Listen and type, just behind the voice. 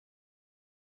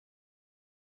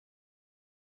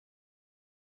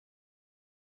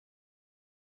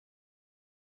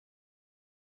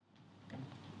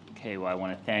Okay, well, I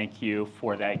want to thank you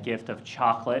for that gift of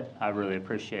chocolate. I really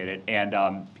appreciate it. And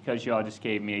because you all just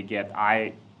gave me a gift,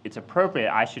 it's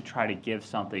appropriate I should try to give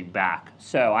something back.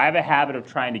 So I have a habit of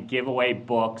trying to give away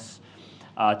books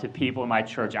to people in my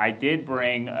church. I did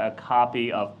bring a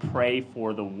copy of Pray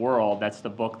for the World. That's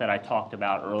the book that I talked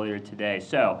about earlier today.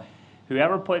 So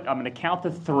I'm going to count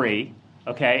to 3.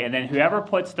 Okay, and then whoever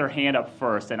puts their hand up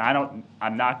first, and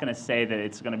I'm not going to say that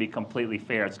it's going to be completely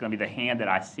fair. It's going to be the hand that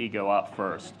I see go up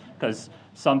first, because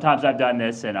sometimes I've done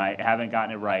this and I haven't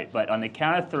gotten it right. But on the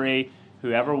count of 3,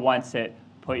 whoever wants it,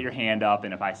 put your hand up,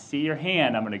 and if I see your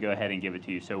hand, I'm going to go ahead and give it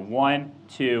to you. So 1,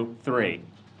 2, 3.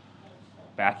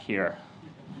 Back here.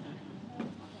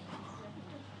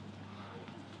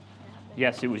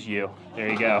 Yes, it was you. There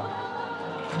you go.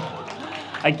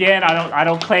 Again, I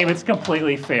don't claim it's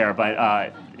completely fair,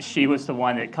 but she was the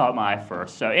one that caught my eye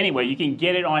first. So anyway, you can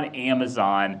get it on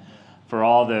Amazon for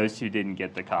all those who didn't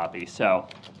get the copy. So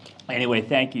anyway,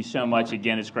 thank you so much.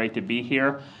 Again, it's great to be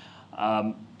here.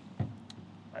 I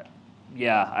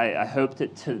hope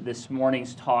that this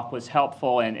morning's talk was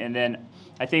helpful. And then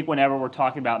I think whenever we're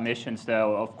talking about missions,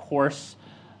 though, of course,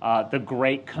 the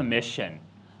Great Commission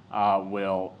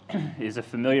is a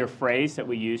familiar phrase that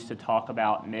we use to talk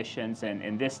about missions,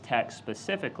 and this text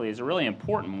specifically is a really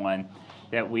important one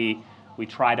that we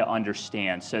try to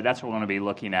understand. So that's what we're going to be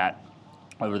looking at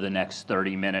over the next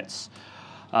 30 minutes.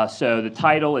 So the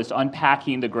title is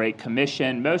Unpacking the Great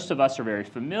Commission. Most of us are very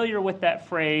familiar with that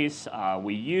phrase.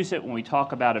 We use it when we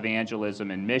talk about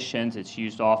evangelism and missions. It's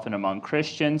used often among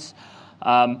Christians.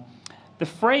 The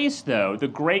phrase, though, the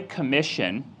Great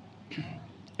Commission,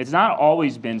 it's not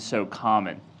always been so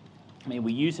common. I mean,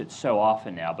 we use it so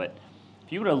often now, but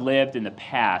if you would have lived in the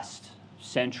past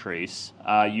centuries,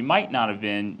 you might not have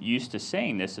been used to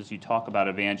saying this as you talk about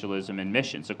evangelism and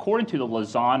missions. According to the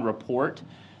Lausanne report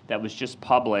that was just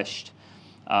published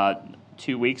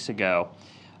 2 weeks ago,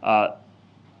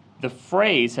 the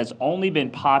phrase has only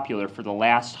been popular for the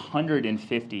last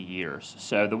 150 years.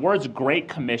 So the words Great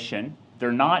Commission,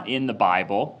 they're not in the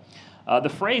Bible. The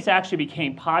phrase actually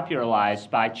became popularized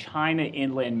by China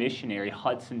inland missionary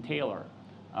Hudson Taylor,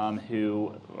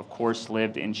 who, of course,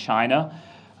 lived in China.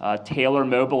 Taylor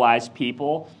mobilized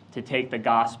people to take the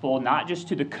gospel not just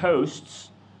to the coasts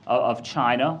of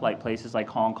China, like places like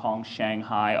Hong Kong,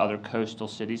 Shanghai, other coastal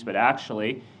cities, but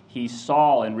actually he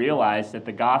saw and realized that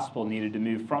the gospel needed to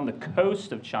move from the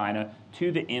coast of China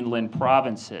to the inland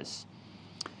provinces.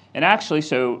 And actually,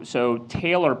 so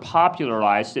Taylor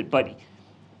popularized it, but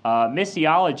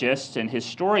missiologists and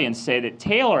historians say that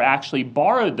Taylor actually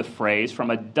borrowed the phrase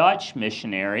from a Dutch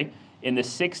missionary in the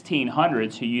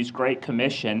 1600s who used Great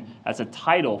Commission as a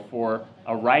title for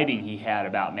a writing he had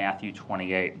about Matthew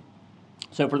 28.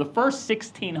 So for the first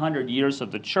 1,600 years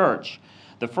of the church,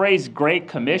 the phrase Great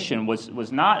Commission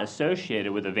was not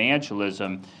associated with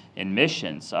evangelism and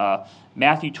missions.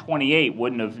 Matthew 28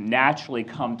 wouldn't have naturally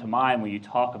come to mind when you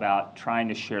talk about trying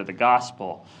to share the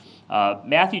gospel.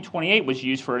 Matthew 28 was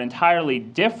used for an entirely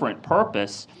different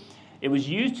purpose. It was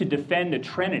used to defend the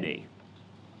Trinity,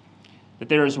 that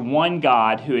there is one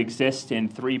God who exists in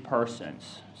 3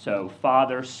 persons. So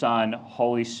Father, Son,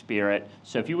 Holy Spirit.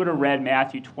 So if you would have read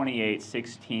Matthew 28,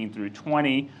 16 through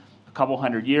 20 a couple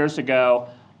hundred years ago,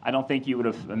 I don't think you would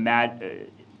have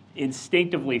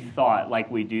instinctively thought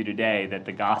like we do today that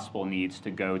the gospel needs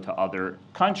to go to other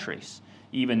countries,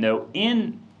 even though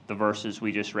in the verses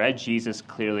we just read, Jesus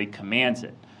clearly commands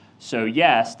it. So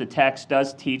yes, the text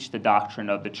does teach the doctrine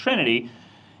of the Trinity,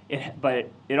 but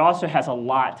it also has a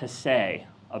lot to say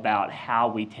about how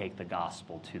we take the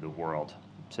gospel to the world.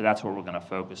 So that's what we're going to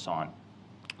focus on.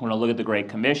 We're going to look at the Great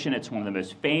Commission. It's one of the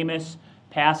most famous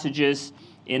passages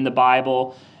in the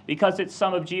Bible because it's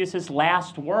some of Jesus'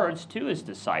 last words to his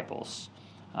disciples.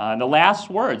 The last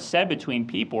words said between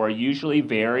people are usually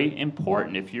very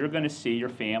important. If you're going to see your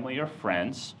family or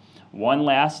friends one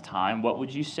last time, what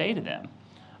would you say to them?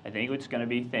 I think it's going to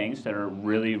be things that are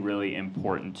really, really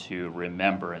important to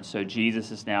remember. And so Jesus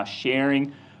is now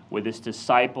sharing with his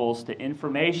disciples the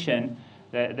information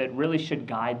that really should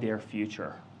guide their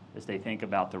future as they think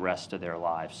about the rest of their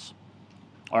lives.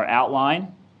 Our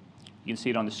outline, you can see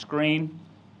it on the screen.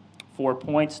 4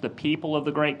 points: the people of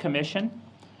the Great Commission,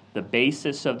 the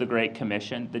basis of the Great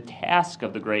Commission, the task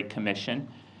of the Great Commission,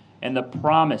 and the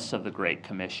promise of the Great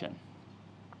Commission.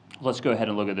 Let's go ahead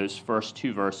and look at those first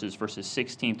 2 verses, verses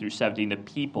 16 through 17, the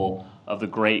people of the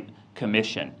Great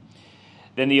Commission.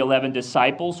 Then the 11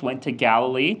 disciples went to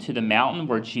Galilee, to the mountain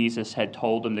where Jesus had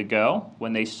told them to go.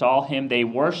 When they saw him, they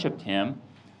worshipped him,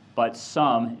 but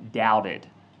some doubted.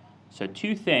 So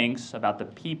 2 things about the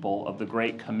people of the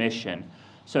Great Commission.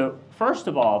 So first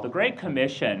of all, the Great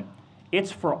Commission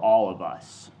it's for all of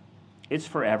us. It's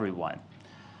for everyone.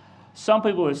 Some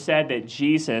people have said that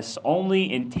Jesus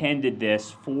only intended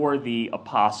this for the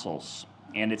apostles,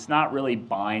 and it's not really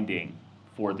binding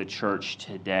for the church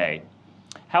today.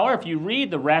 However, if you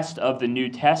read the rest of the New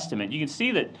Testament, you can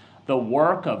see that the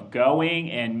work of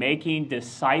going and making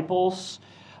disciples,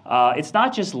 it's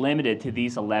not just limited to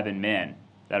these 11 men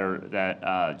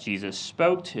that Jesus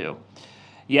spoke to.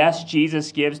 Yes,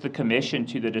 Jesus gives the commission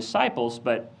to the disciples,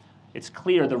 but it's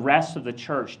clear the rest of the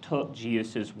church took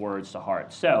Jesus' words to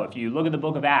heart. So if you look at the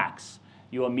book of Acts,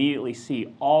 you'll immediately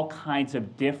see all kinds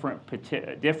of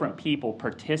different people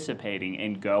participating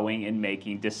in going and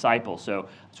making disciples. So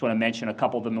I just want to mention a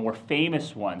couple of the more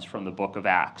famous ones from the book of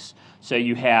Acts. So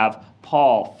you have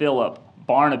Paul, Philip,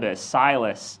 Barnabas,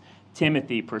 Silas,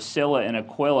 Timothy, Priscilla, and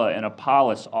Aquila, and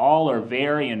Apollos. All are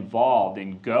very involved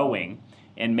in going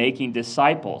and making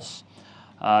disciples.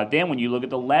 Then when you look at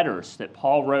the letters that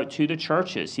Paul wrote to the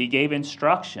churches, he gave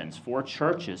instructions for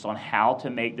churches on how to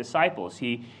make disciples.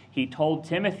 He told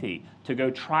Timothy to go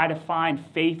try to find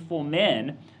faithful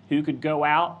men who could go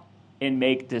out and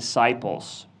make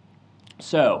disciples.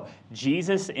 So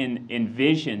Jesus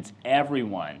envisions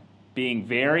everyone being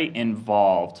very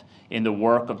involved in the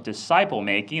work of disciple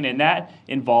making, and that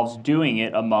involves doing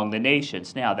it among the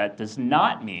nations. Now, that does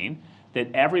not mean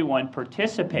that everyone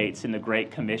participates in the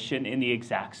Great Commission in the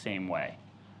exact same way.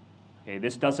 Okay,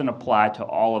 this doesn't apply to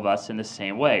all of us in the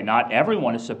same way. Not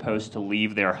everyone is supposed to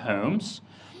leave their homes.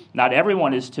 Not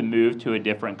everyone is to move to a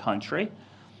different country.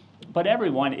 But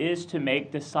everyone is to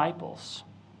make disciples.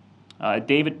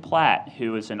 David Platt,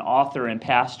 who is an author and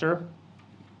pastor,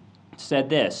 said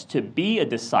this: "To be a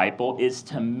disciple is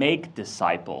to make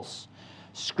disciples.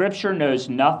 Scripture knows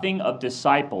nothing of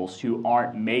disciples who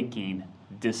aren't making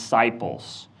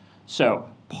disciples." So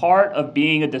part of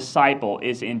being a disciple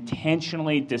is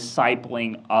intentionally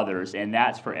discipling others, and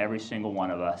that's for every single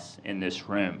one of us in this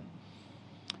room.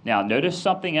 Now, notice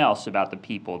something else about the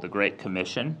people of the Great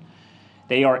Commission.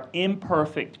 They are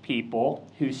imperfect people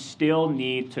who still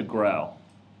need to grow.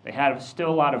 They have still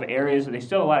a lot of areas of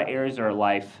their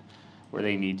life where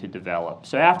they need to develop.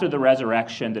 So after the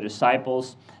resurrection, the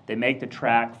disciples, they make the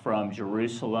trek from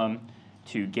Jerusalem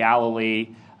to Galilee.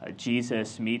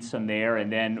 Jesus meets them there,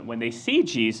 and then when they see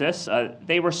Jesus,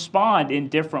 they respond in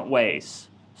different ways.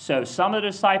 So some of the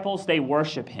disciples, they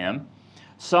worship him.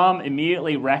 Some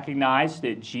immediately recognize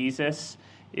that Jesus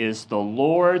is the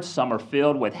Lord. Some are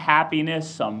filled with happiness.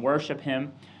 Some worship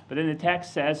him. But then the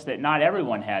text says that not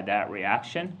everyone had that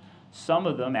reaction. Some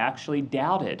of them actually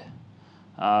doubted.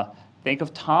 Think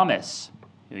of Thomas.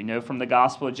 We know from the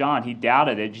Gospel of John, he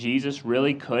doubted that Jesus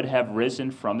really could have risen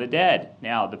from the dead.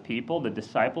 Now, the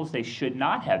disciples, they should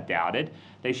not have doubted.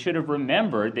 They should have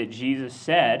remembered that Jesus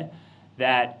said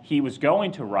that he was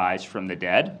going to rise from the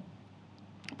dead.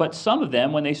 But some of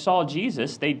them, when they saw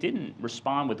Jesus, they didn't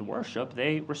respond with worship.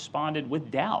 They responded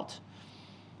with doubt.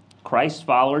 Christ's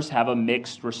followers have a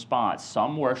mixed response.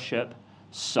 Some worship,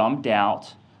 some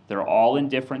doubt. They're all in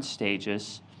different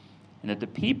stages. And that the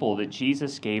people that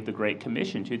Jesus gave the Great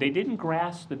Commission to, they didn't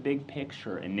grasp the big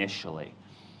picture initially.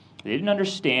 They didn't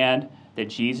understand that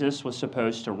Jesus was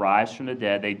supposed to rise from the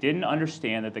dead. They didn't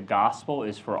understand that the gospel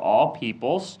is for all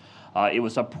peoples. It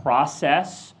was a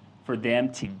process for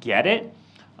them to get it.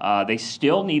 They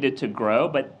still needed to grow,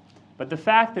 but the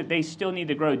fact that they still need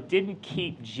to grow didn't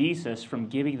keep Jesus from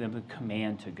giving them a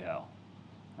command to go.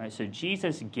 All right, so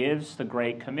Jesus gives the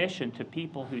Great Commission to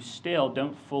people who still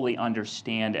don't fully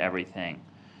understand everything.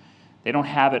 They don't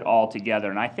have it all together,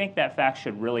 and I think that fact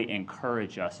should really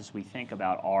encourage us as we think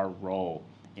about our role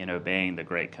in obeying the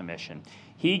Great Commission.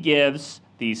 He gives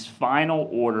these final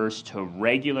orders to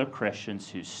regular Christians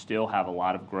who still have a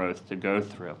lot of growth to go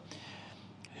through.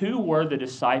 Who were the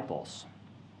disciples?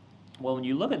 Well, when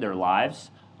you look at their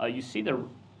lives, you see they're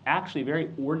actually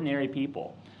very ordinary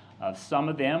people. Some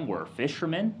of them were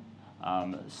fishermen.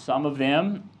 Some of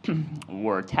them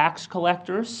were tax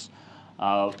collectors.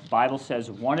 The Bible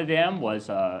says one of them was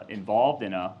involved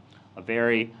in a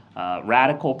very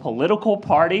radical political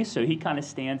party, so he kind of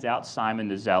stands out, Simon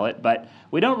the Zealot. But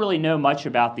we don't really know much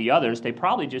about the others. They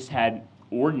probably just had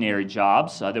ordinary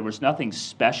jobs. There was nothing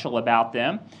special about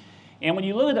them. And when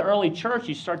you look at the early church,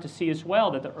 you start to see as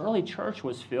well that the early church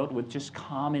was filled with just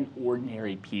common,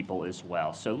 ordinary people as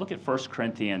well. So look at 1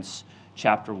 Corinthians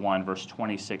chapter 1, verse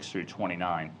 26 through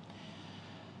 29.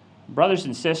 Brothers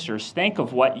and sisters, think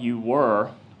of what you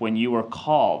were when you were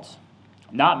called.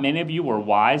 Not many of you were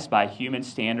wise by human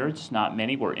standards. Not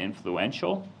many were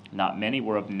influential. Not many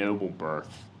were of noble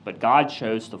birth. But God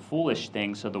chose the foolish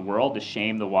things of the world to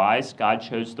shame the wise. God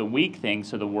chose the weak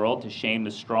things of the world to shame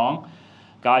the strong.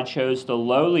 God chose the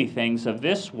lowly things of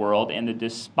this world and the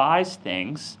despised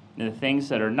things, and the things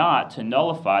that are not, to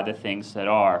nullify the things that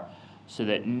are, so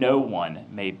that no one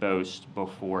may boast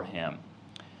before him.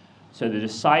 So the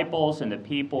disciples and the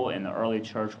people in the early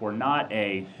church were not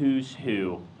a who's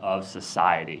who of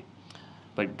society,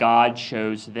 but God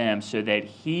chose them so that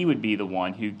he would be the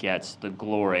one who gets the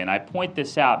glory. And I point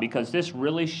this out because this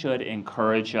really should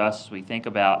encourage us as we think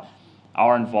about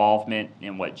our involvement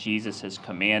in what Jesus has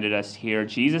commanded us here.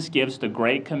 Jesus gives the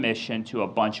Great Commission to a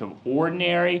bunch of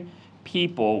ordinary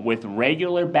people with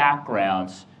regular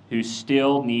backgrounds who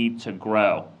still need to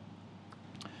grow.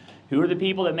 Who are the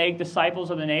people that make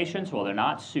disciples of the nations? Well, they're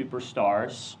not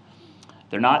superstars.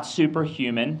 They're not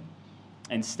superhuman.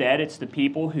 Instead, it's the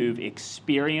people who've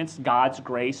experienced God's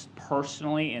grace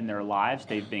personally in their lives.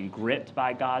 They've been gripped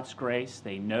by God's grace.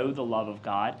 They know the love of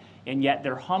God, and yet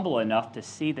they're humble enough to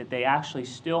see that they actually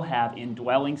still have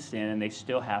indwelling sin and they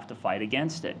still have to fight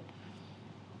against it.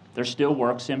 They're still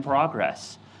works in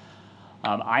progress.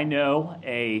 I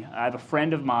have a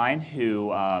friend of mine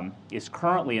who is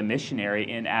currently a missionary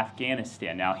in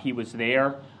Afghanistan. Now, he was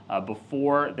there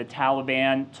before the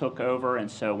Taliban took over, and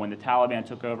so when the Taliban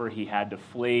took over, he had to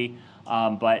flee.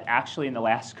 But actually, in the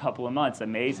last couple of months,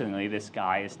 amazingly, this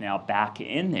guy is now back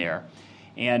in there.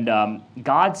 And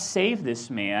God saved this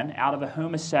man out of a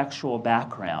homosexual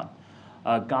background.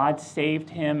 God saved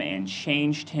him and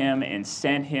changed him and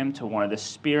sent him to one of the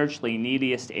spiritually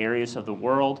neediest areas of the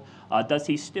world. Does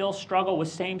he still struggle with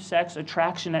same-sex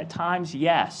attraction at times?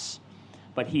 Yes.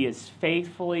 But he is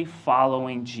faithfully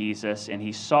following Jesus, and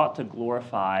he sought to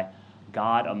glorify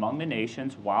God among the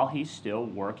nations while he's still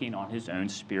working on his own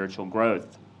spiritual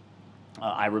growth.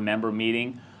 I remember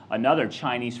meeting another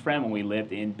Chinese friend when we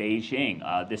lived in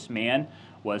Beijing. This man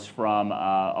was from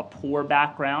a poor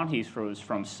background. He was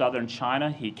from southern China.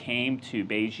 He came to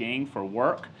Beijing for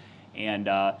work, and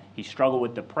he struggled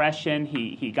with depression.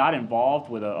 He got involved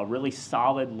with a really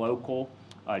solid local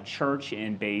church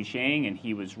in Beijing, and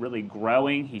he was really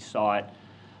growing. He sought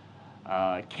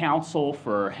counsel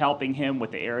for helping him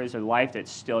with the areas of life that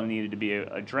still needed to be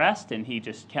addressed, and he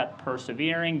just kept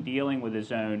persevering, dealing with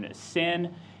his own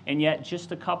sin. And yet,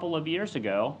 just a couple of years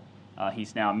ago,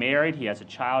 he's now married, he has a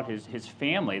child, his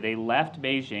family, they left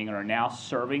Beijing and are now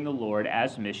serving the Lord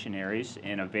as missionaries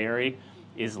in a very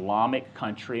Islamic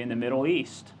country in the Middle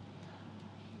East.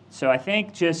 So I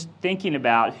think just thinking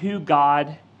about who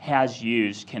God has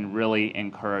used can really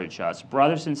encourage us.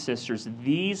 Brothers and sisters,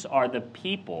 these are the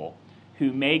people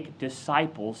who make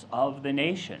disciples of the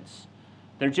nations.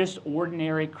 They're just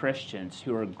ordinary Christians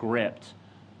who are gripped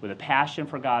with a passion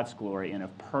for God's glory and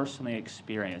have personally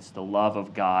experienced the love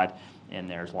of God in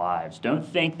their lives. Don't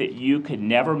think that you could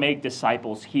never make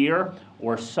disciples here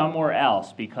or somewhere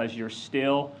else because you're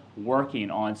still working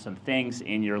on some things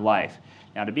in your life.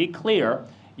 Now, to be clear,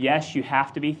 yes, you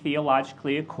have to be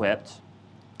theologically equipped.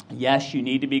 Yes, you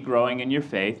need to be growing in your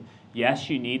faith. Yes,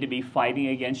 you need to be fighting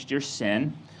against your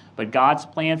sin. But God's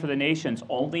plan for the nations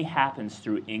only happens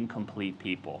through incomplete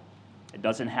people. It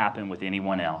doesn't happen with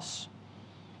anyone else.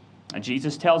 And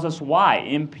Jesus tells us why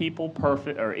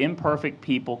imperfect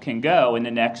people can go in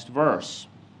the next verse.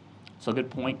 Let's look at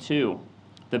point 2,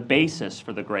 the basis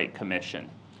for the Great Commission.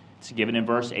 It's given in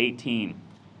verse 18.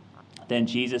 Then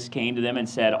Jesus came to them and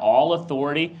said, "All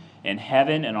authority in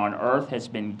heaven and on earth has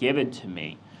been given to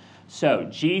me." So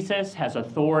Jesus has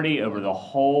authority over the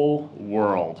whole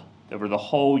world, over the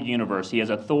whole universe. He has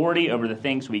authority over the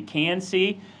things we can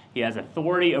see. He has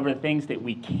authority over the things that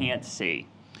we can't see.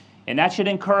 And that should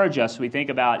encourage us when we think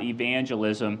about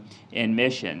evangelism and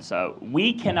missions.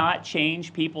 We cannot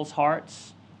change people's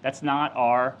hearts. That's not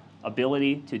our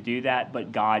ability to do that,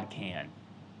 but God can,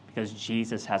 because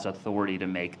Jesus has authority to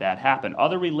make that happen.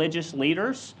 Other religious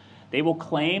leaders, they will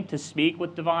claim to speak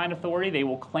with divine authority. They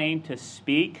will claim to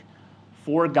speak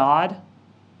for God,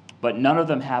 but none of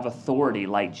them have authority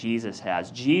like Jesus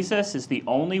has. Jesus is the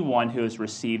only one who has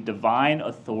received divine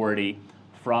authority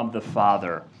from the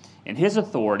Father. And his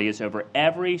authority is over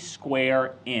every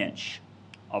square inch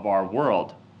of our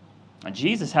world. And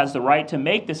Jesus has the right to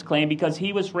make this claim because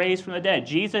he was raised from the dead.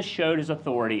 Jesus showed his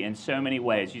authority in so many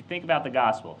ways. You think about the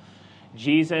gospel.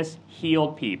 Jesus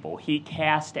healed people. He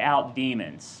cast out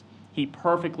demons. He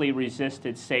perfectly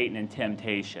resisted Satan and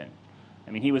temptation.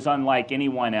 I mean, he was unlike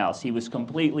anyone else. He was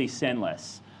completely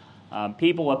sinless.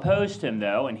 People opposed him,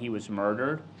 though, and he was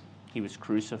murdered. He was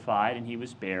crucified, and he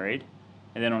was buried.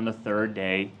 And then on the third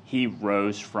day, he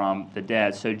rose from the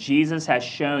dead. So Jesus has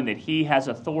shown that he has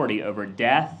authority over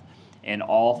death and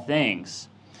all things.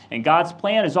 And God's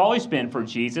plan has always been for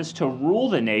Jesus to rule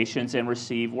the nations and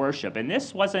receive worship. And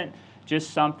this wasn't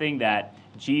just something that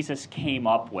Jesus came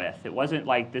up with. It wasn't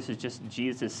like this is just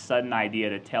Jesus' sudden idea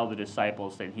to tell the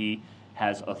disciples that he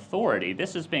has authority.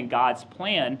 This has been God's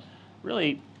plan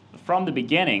really from the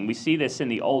beginning. We see this in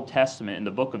the Old Testament in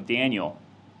the book of Daniel.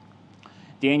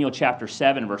 Daniel chapter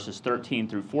 7, verses 13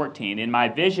 through 14. In my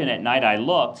vision at night I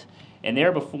looked, and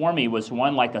there before me was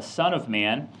one like a son of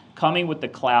man, coming with the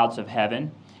clouds of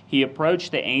heaven. He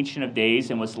approached the Ancient of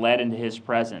Days and was led into his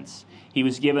presence. He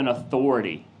was given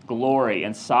authority, glory,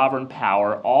 and sovereign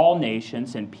power. All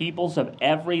nations and peoples of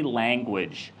every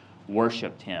language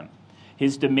worshipped him.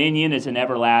 His dominion is an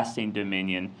everlasting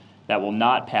dominion that will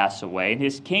not pass away, and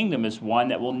his kingdom is one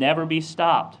that will never be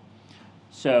stopped.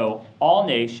 So all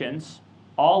nations,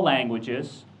 all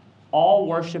languages, all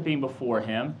worshiping before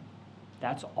him,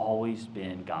 that's always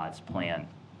been God's plan.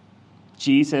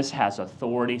 Jesus has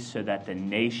authority so that the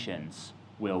nations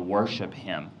will worship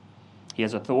him. He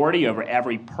has authority over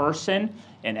every person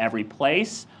and every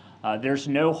place. There's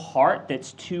no heart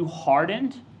that's too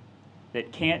hardened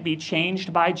that can't be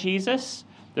changed by Jesus.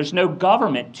 There's no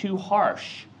government too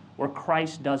harsh where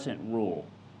Christ doesn't rule.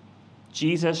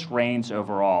 Jesus reigns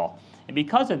over all. And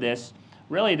because of this,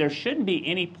 really, there shouldn't be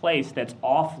any place that's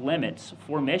off limits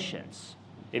for missions.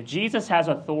 If Jesus has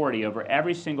authority over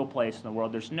every single place in the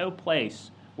world, there's no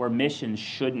place where missions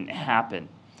shouldn't happen.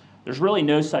 There's really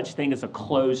no such thing as a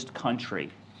closed country.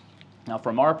 Now,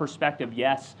 from our perspective,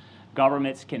 yes,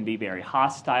 governments can be very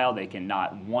hostile. They can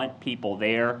not want people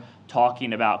there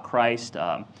talking about Christ.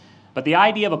 But the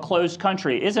idea of a closed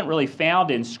country isn't really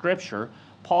found in Scripture.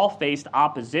 Paul faced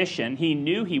opposition. He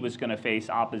knew he was going to face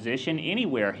opposition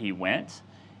anywhere he went,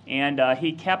 and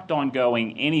he kept on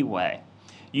going anyway.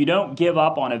 You don't give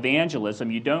up on evangelism.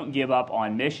 You don't give up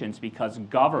on missions because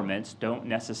governments don't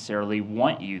necessarily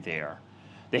want you there.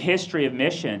 The history of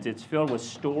missions, it's filled with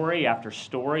story after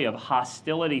story of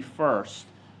hostility first,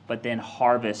 but then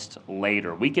harvest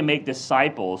later. We can make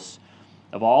disciples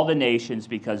of all the nations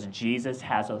because Jesus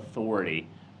has authority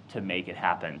to make it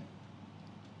happen.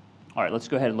 All right, let's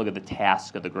go ahead and look at the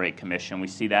task of the Great Commission. We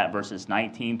see that in verses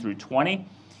 19 through 20.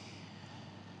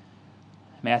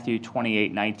 Matthew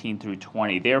 28, 19 through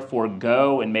 20. Therefore,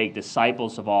 go and make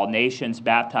disciples of all nations,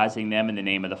 baptizing them in the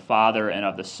name of the Father and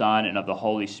of the Son and of the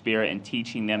Holy Spirit, and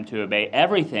teaching them to obey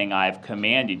everything I have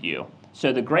commanded you.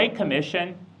 So the Great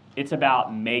Commission, it's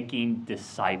about making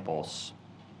disciples.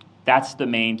 That's the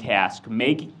main task.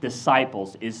 Make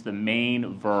disciples is the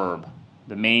main verb,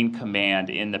 the main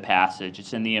command in the passage.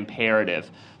 It's in the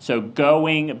imperative. So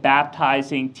going,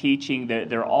 baptizing, teaching,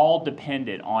 they're all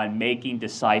dependent on making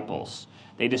disciples.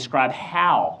 They describe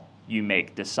how you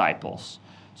make disciples.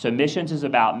 So missions is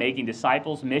about making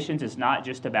disciples. Missions is not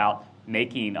just about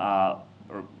making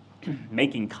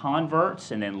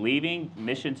converts and then leaving.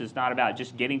 Missions is not about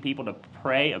just getting people to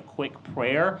pray a quick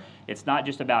prayer. It's not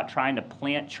just about trying to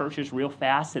plant churches real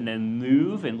fast and then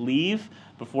move and leave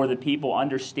before the people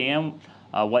understand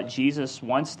what Jesus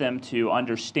wants them to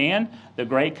understand. The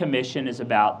Great Commission is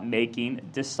about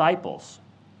making disciples.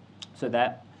 So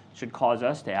that should cause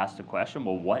us to ask the question,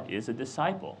 well, what is a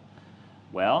disciple?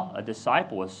 Well, a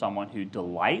disciple is someone who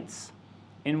delights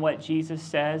in what Jesus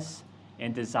says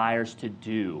and desires to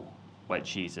do what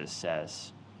Jesus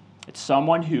says. It's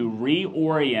someone who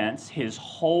reorients his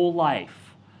whole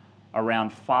life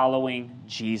around following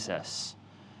Jesus.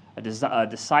 A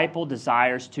disciple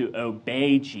desires to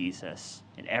obey Jesus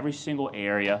in every single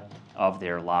area of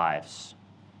their lives.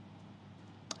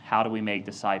 How do we make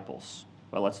disciples?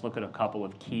 Well, let's look at a couple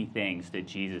of key things that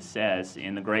Jesus says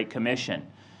in the Great Commission.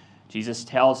 Jesus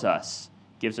tells us,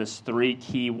 gives us 3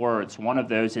 key words. One of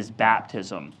those is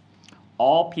baptism.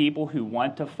 All people who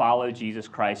want to follow Jesus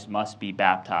Christ must be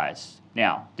baptized.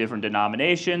 Now, different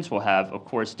denominations will have, of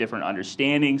course, different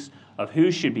understandings of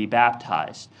who should be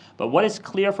baptized. But what is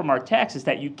clear from our text is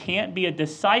that you can't be a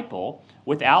disciple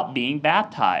without being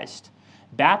baptized.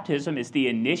 Baptism is the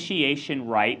initiation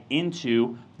rite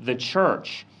into the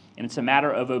church. And it's a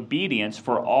matter of obedience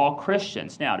for all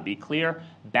Christians. Now, to be clear,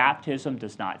 baptism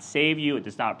does not save you. It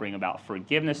does not bring about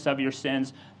forgiveness of your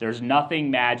sins. There's nothing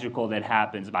magical that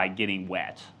happens by getting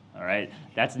wet. All right?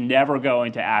 That's never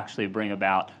going to actually bring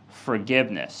about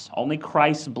forgiveness. Only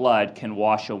Christ's blood can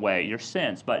wash away your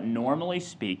sins. But normally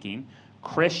speaking,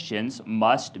 Christians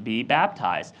must be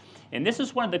baptized. And this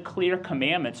is one of the clear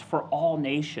commandments for all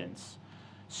nations.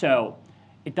 So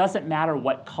it doesn't matter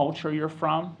what culture you're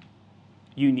from.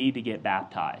 You need to get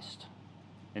baptized.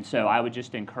 And so I would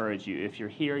just encourage you, if you're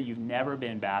here, you've never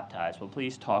been baptized, well,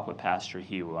 please talk with Pastor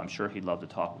Hugh. I'm sure he'd love to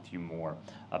talk with you more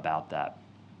about that.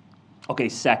 Okay,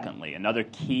 secondly, another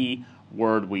key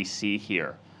word we see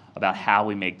here about how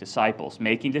we make disciples.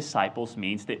 Making disciples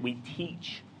means that we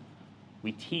teach.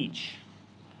 We teach.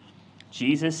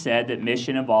 Jesus said that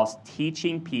mission involves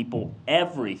teaching people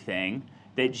everything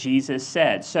that Jesus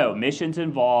said. So missions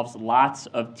involves lots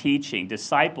of teaching.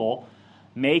 Disciple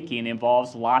making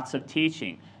involves lots of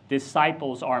teaching.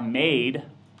 Disciples are made,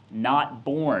 not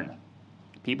born.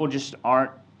 People just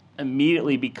aren't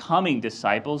immediately becoming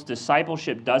disciples.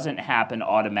 Discipleship doesn't happen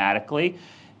automatically.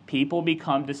 People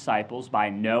become disciples by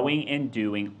knowing and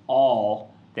doing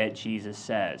all that Jesus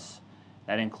says.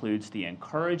 That includes the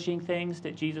encouraging things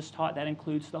that Jesus taught. That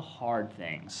includes the hard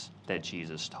things that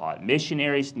Jesus taught.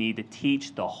 Missionaries need to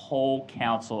teach the whole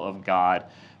counsel of God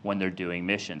when they're doing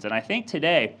missions. And I think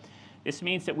today, this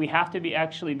means that we have to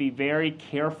actually be very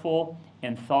careful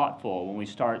and thoughtful when we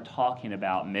start talking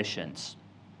about missions.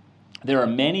 There are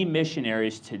many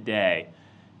missionaries today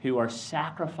who are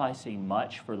sacrificing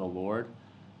much for the Lord,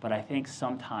 but I think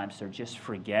sometimes they're just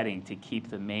forgetting to keep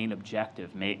the main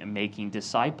objective, making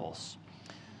disciples.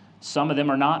 Some of them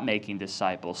are not making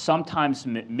disciples. Sometimes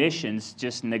missions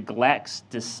just neglects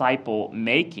disciple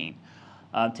making.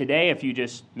 Today, if you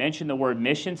just mention the word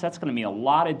missions, that's going to mean a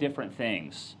lot of different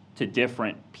things to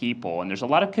different people. And there's a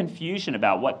lot of confusion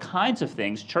about what kinds of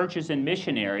things churches and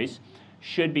missionaries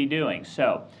should be doing.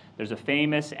 So there's a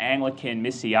famous Anglican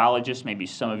missiologist, maybe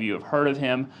some of you have heard of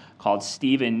him, called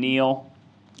Stephen Neal.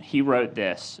 He wrote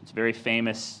this. It's a very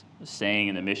famous saying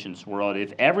in the missions world.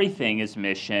 If everything is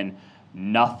mission,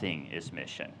 nothing is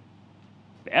mission.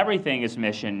 If everything is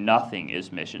mission, nothing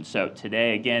is mission. So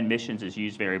today, again, missions is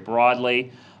used very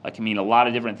broadly. It can mean a lot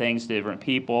of different things to different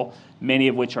people, many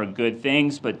of which are good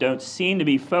things, but don't seem to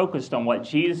be focused on what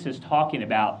Jesus is talking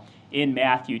about in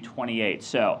Matthew 28.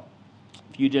 So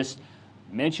if you just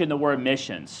mention the word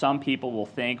missions, some people will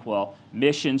think, well,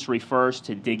 missions refers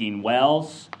to digging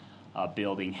wells,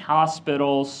 building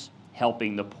hospitals,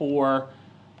 helping the poor,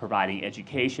 providing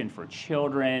education for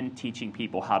children, teaching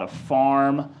people how to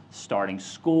farm, starting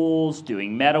schools,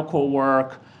 doing medical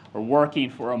work, or working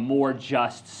for a more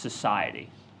just society.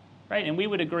 Right? And we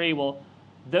would agree, well,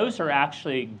 those are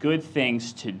actually good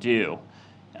things to do.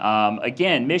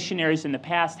 Again, missionaries in the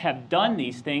past have done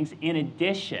these things in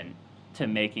addition to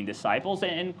making disciples.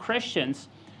 And Christians,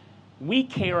 we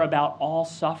care about all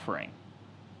suffering.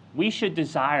 We should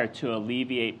desire to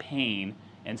alleviate pain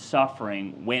and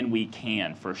suffering when we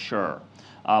can, for sure.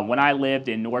 When I lived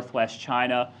in northwest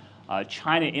China,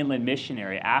 China Inland Mission, in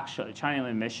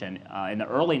the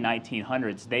early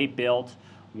 1900s, they built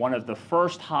one of the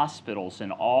first hospitals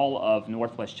in all of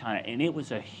northwest China, and it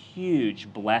was a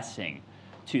huge blessing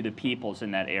to the peoples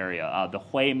in that area. The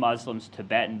Hui Muslims,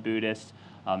 Tibetan Buddhists,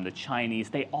 the Chinese,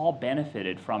 they all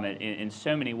benefited from it in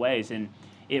so many ways, and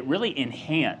it really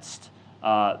enhanced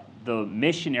the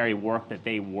missionary work that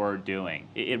they were doing.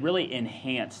 It really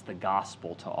enhanced the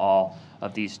gospel to all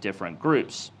of these different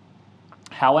groups.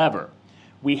 However,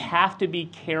 we have to be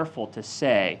careful to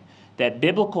say that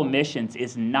biblical missions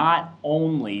is not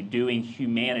only doing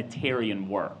humanitarian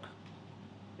work.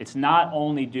 It's not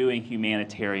only doing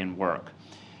humanitarian work.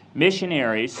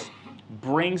 Missionaries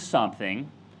bring something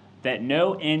that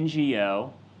no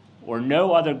NGO or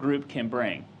no other group can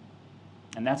bring,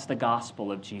 and that's the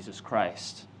gospel of Jesus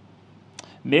Christ.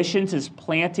 Missions is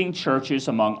planting churches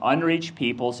among unreached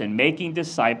peoples and making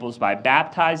disciples by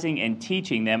baptizing and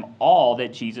teaching them all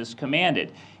that Jesus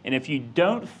commanded. And if you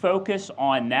don't focus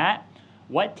on that,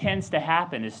 what tends to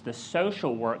happen is the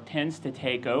social work tends to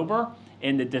take over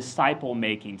and the disciple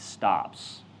making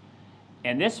stops.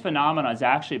 And this phenomenon has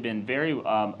actually been very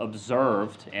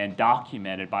observed and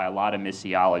documented by a lot of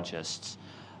missiologists.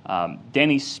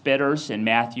 Denny Spitters and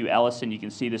Matthew Ellison, you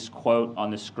can see this quote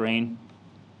on the screen.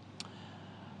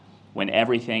 When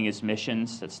Everything is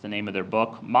Missions, that's the name of their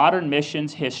book. Modern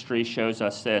missions history shows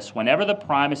us this. Whenever the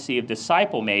primacy of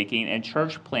disciple-making and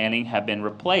church planting have been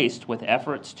replaced with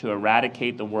efforts to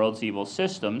eradicate the world's evil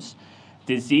systems,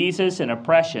 diseases, and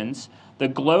oppressions, the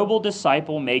global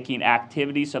disciple-making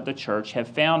activities of the church have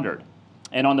foundered.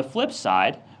 And on the flip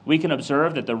side, we can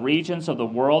observe that the regions of the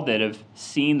world that have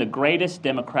seen the greatest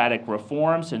democratic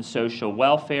reforms and social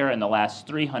welfare in the last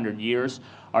 300 years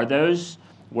are those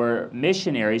where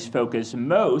missionaries focus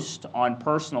most on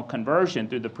personal conversion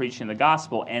through the preaching of the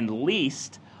gospel and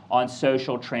least on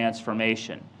social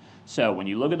transformation. So when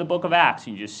you look at the book of Acts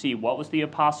and you just see what was the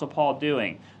Apostle Paul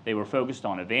doing, they were focused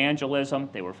on evangelism,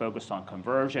 they were focused on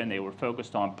conversion, they were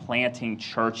focused on planting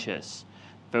churches,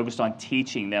 focused on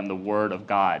teaching them the Word of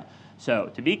God.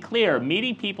 So to be clear,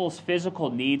 meeting people's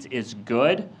physical needs is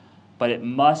good, but it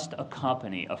must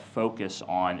accompany a focus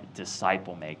on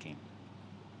disciple making.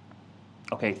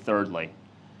 Okay, thirdly,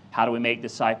 how do we make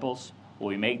disciples? Well,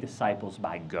 we make disciples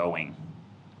by going.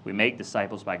 We make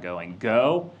disciples by going.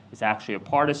 Go is actually a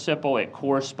participle. It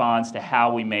corresponds to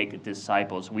how we make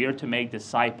disciples. We are to make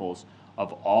disciples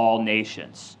of all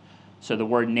nations. So the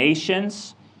word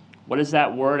nations, what does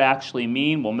that word actually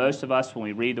mean? Well, most of us, when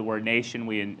we read the word nation,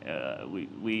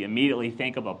 we immediately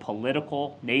think of a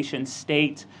political nation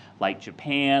state like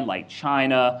Japan, like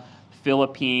China,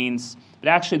 Philippines. But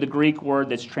actually the Greek word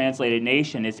that's translated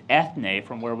nation is ethne,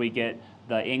 from where we get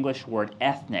the English word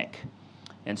ethnic.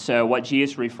 And so what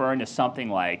Jesus is referring to something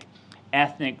like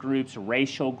ethnic groups,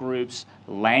 racial groups,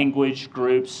 language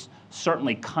groups.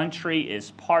 Certainly country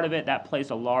is part of it. That plays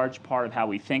a large part of how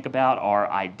we think about our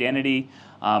identity.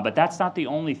 But that's not the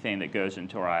only thing that goes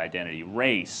into our identity.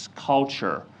 Race,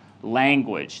 culture,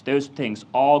 language, those things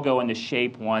all go into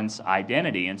shape one's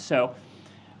identity. And so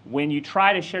when you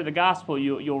try to share the gospel,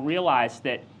 you'll realize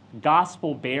that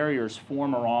gospel barriers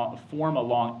form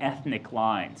along ethnic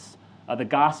lines. The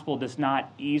gospel does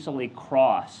not easily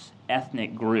cross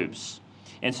ethnic groups.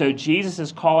 And so Jesus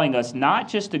is calling us not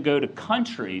just to go to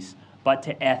countries, but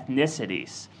to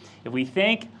ethnicities. If we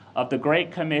think of the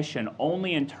Great Commission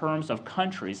only in terms of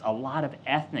countries, a lot of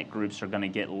ethnic groups are going to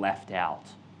get left out.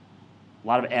 A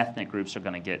lot of ethnic groups are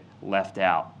going to get left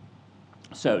out.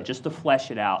 So just to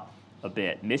flesh it out a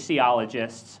bit,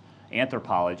 missiologists,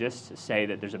 anthropologists say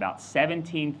that there's about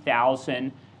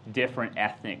 17,000 different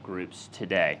ethnic groups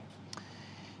today.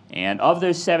 And of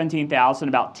those 17,000,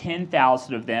 about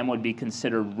 10,000 of them would be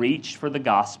considered reached for the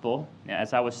gospel. Now,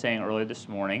 as I was saying earlier this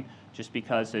morning, just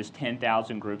because those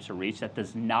 10,000 groups are reached, that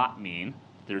does not mean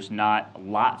there's not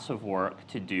lots of work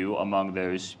to do among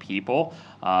those people.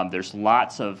 There's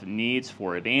lots of needs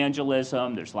for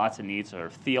evangelism. There's lots of needs for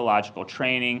theological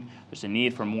training. There's a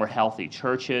need for more healthy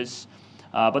churches.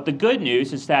 But the good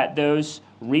news is that those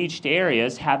reached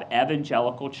areas have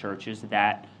evangelical churches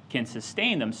that can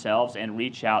sustain themselves and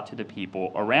reach out to the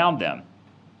people around them.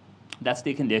 That's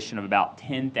the condition of about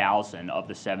 10,000 of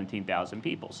the 17,000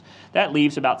 peoples. That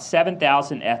leaves about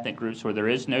 7,000 ethnic groups where there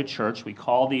is no church. We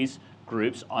call these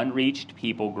groups unreached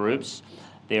people groups.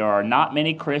 There are not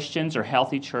many Christians or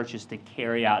healthy churches to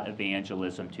carry out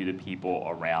evangelism to the people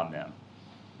around them.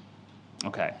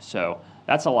 Okay, so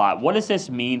that's a lot. What does this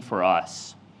mean for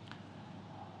us?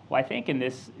 Well, I think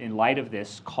in light of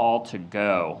this call to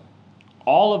go,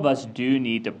 all of us do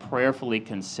need to prayerfully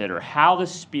consider how the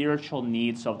spiritual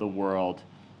needs of the world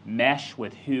mesh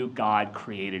with who God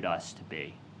created us to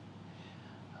be.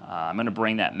 I'm going to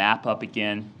bring that map up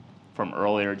again from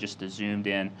earlier, just to zoomed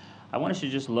in. I want us to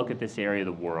just look at this area of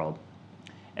the world.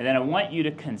 And then I want you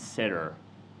to consider,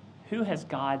 who has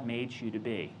God made you to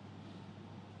be?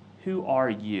 Who are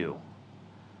you?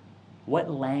 What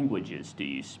languages do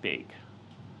you speak?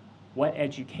 What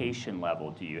education level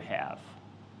do you have?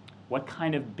 What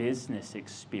kind of business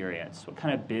experience, what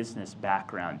kind of business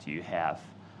background do you have?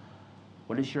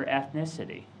 What is your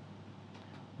ethnicity?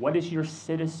 What is your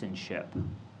citizenship?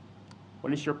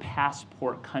 What is your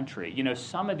passport country? You know,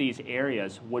 some of these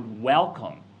areas would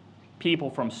welcome people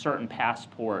from certain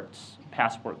passport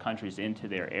countries into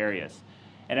their areas.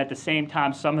 And at the same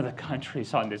time, some of the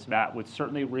countries on this map would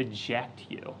certainly reject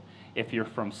you if you're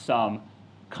from some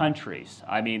countries.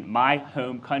 I mean, my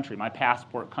home country, my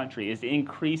passport country, is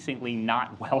increasingly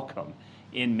not welcome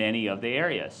in many of the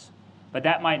areas. But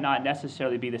that might not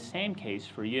necessarily be the same case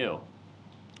for you.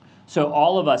 So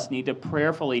all of us need to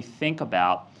prayerfully think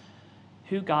about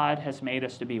who God has made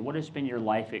us to be. What has been your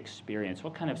life experience?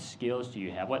 What kind of skills do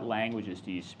you have? What languages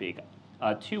do you speak?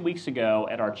 2 weeks ago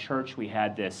at our church, we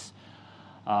had this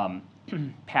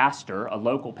pastor, a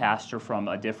local pastor from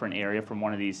a different area, from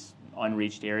one of these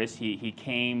unreached areas. He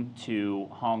came to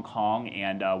Hong Kong,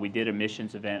 and we did a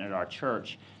missions event at our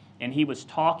church. And he was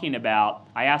talking about,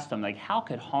 I asked him, like, how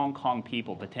could Hong Kong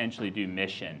people potentially do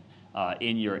mission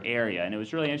in your area? And it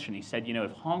was really interesting. He said, you know,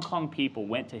 if Hong Kong people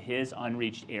went to his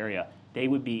unreached area, they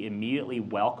would be immediately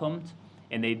welcomed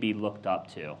and they'd be looked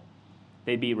up to.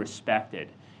 They'd be respected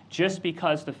just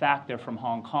because the fact they're from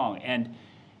Hong Kong. And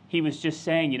he was just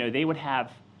saying, you know, they would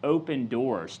have open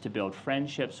doors to build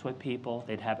friendships with people.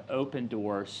 They'd have open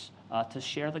doors to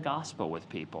share the gospel with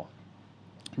people.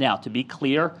 Now, to be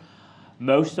clear,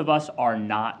 most of us are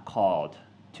not called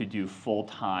to do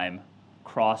full-time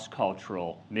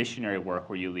cross-cultural missionary work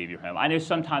where you leave your home. I know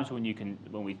sometimes when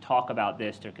we talk about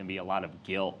this, there can be a lot of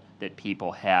guilt that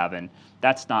people have, and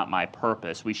that's not my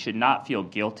purpose. We should not feel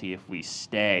guilty if we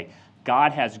stay.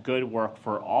 God has good work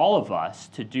for all of us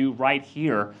to do right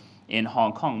here in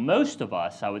Hong Kong. Most of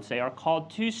us, I would say, are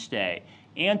called to stay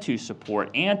and to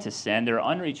support and to send. There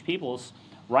are unreached peoples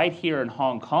right here in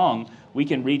Hong Kong. We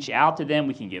can reach out to them.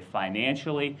 We can give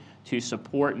financially to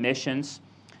support missions.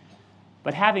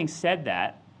 But having said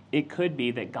that, it could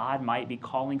be that God might be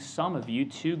calling some of you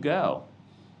to go.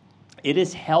 It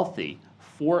is healthy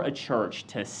for a church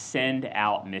to send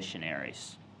out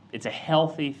missionaries. It's a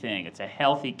healthy thing. It's a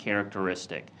healthy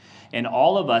characteristic. And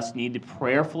all of us need to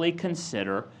prayerfully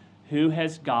consider, who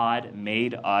has God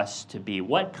made us to be?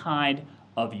 What kind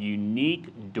of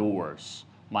unique doors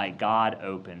might God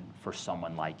open for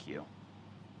someone like you?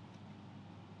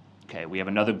 Okay, we have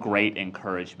another great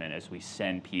encouragement as we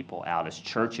send people out, as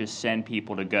churches send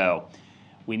people to go.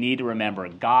 We need to remember,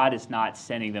 God is not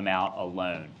sending them out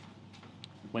alone.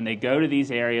 When they go to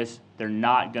these areas, they're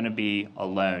not going to be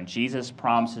alone. Jesus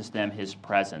promises them his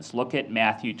presence. Look at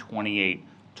Matthew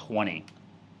 28:20.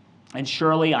 And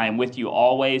surely I am with you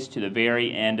always to the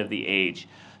very end of the age.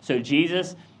 So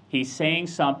Jesus, he's saying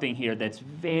something here that's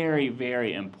very,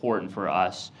 very important for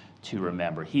us to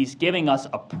remember. He's giving us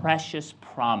a precious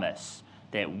promise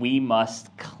that we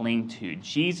must cling to.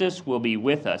 Jesus will be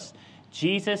with us.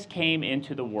 Jesus came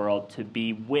into the world to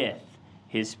be with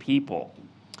his people.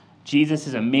 Jesus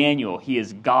is Emmanuel. He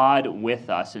is God with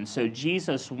us. And so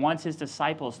Jesus wants his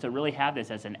disciples to really have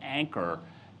this as an anchor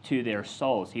to their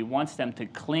souls. He wants them to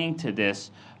cling to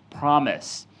this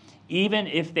promise. Even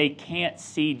if they can't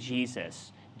see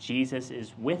Jesus, Jesus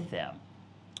is with them.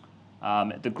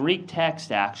 The Greek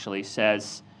text actually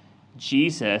says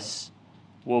Jesus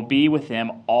will be with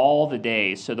them all the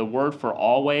days. So the word for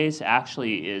always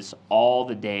actually is all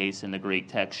the days in the Greek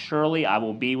text. Surely I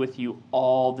will be with you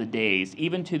all the days,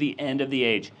 even to the end of the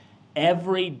age.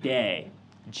 Every day,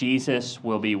 Jesus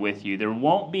will be with you. There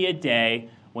won't be a day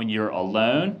when you're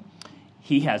alone.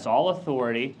 He has all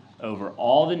authority over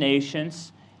all the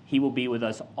nations. He will be with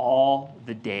us all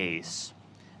the days.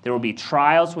 There will be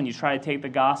trials when you try to take the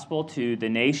gospel to the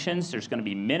nations. There's going to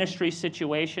be ministry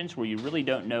situations where you really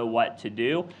don't know what to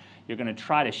do. You're going to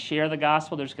try to share the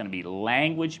gospel. There's going to be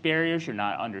language barriers. You're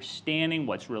not understanding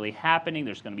what's really happening.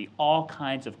 There's going to be all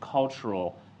kinds of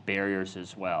cultural barriers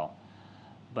as well.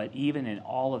 But even in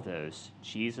all of those,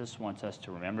 Jesus wants us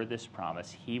to remember this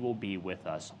promise. He will be with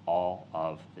us all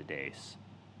of the days.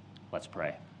 Let's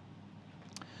pray.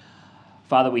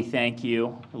 Father, we thank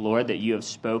you, Lord, that you have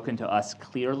spoken to us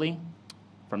clearly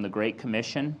from the Great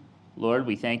Commission. Lord,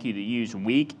 we thank you to use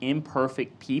weak,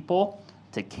 imperfect people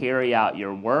to carry out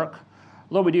your work.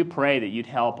 Lord, we do pray that you'd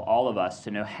help all of us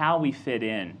to know how we fit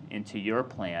into your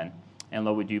plan. And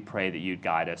Lord, we do pray that you'd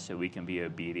guide us so we can be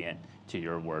obedient to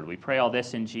your word. We pray all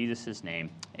this in Jesus' name.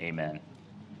 Amen.